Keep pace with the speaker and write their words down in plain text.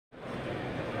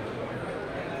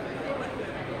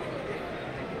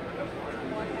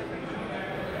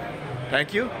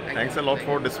Thank you. Thanks a lot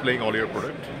for displaying all your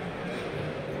product.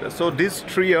 So this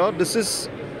tree here,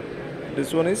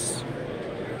 this one is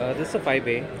This is a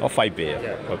 5A. 5A.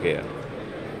 Yeah. Okay.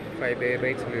 5A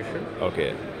rate solution.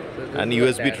 Okay. So this And is a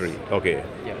USB DAS. tree. Okay.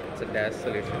 Yeah, it's a DAS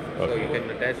solution. So Okay. you can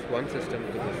attach one system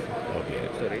to this Okay.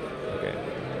 storage. Okay.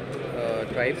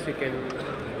 Drives you can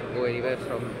go anywhere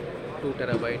from 2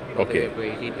 terabyte all the Okay. way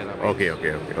to 18 terabytes. Okay.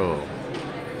 Okay. Okay. Oh.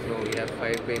 So we have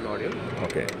 5-way module,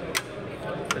 Okay.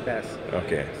 the DAS.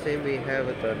 Okay. Same we have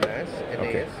with the NAS, NAS.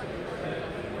 Okay.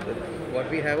 What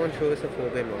we have on show is a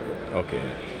 4-way module. Okay.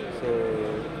 So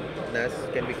NAS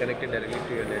can be connected directly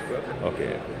to your network.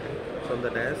 Okay. From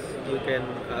the NAS, you can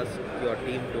ask your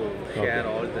team to share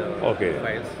all the Okay.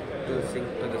 files to sync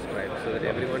to this drive so that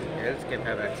everyone else can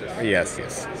have access. Yes.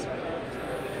 Yes.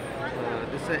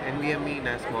 This is an NVMe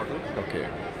NAS model. Okay.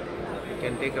 You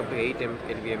can take up to 8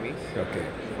 NVMe's Okay.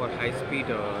 for high-speed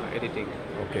editing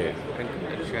Okay.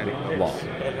 and sharing. Wow.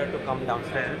 To come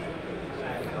downstairs.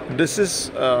 This is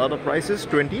the price is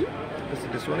 20.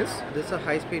 This one is. This is a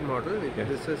high-speed model. Yeah.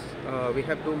 This is we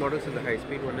have two models in the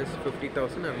high-speed. One is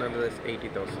 50,000 and another is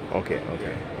 80,000. Okay.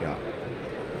 Okay. Yeah.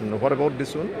 And what about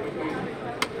this one?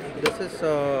 This is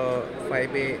a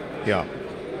 5-way Yeah.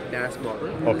 NAS model.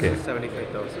 Okay. This is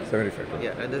 75,000. 75.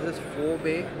 Yeah, and this is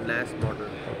 4-way NAS model,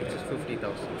 which is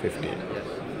 50,000. 50. Yes.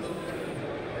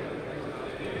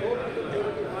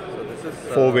 So this is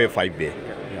 4-way, 5-way.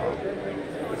 Yeah.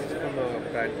 This is from a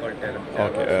brand called Terra.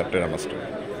 Okay. Teramaster.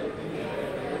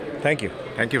 Thank you.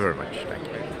 Thank you very much. Thank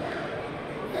you.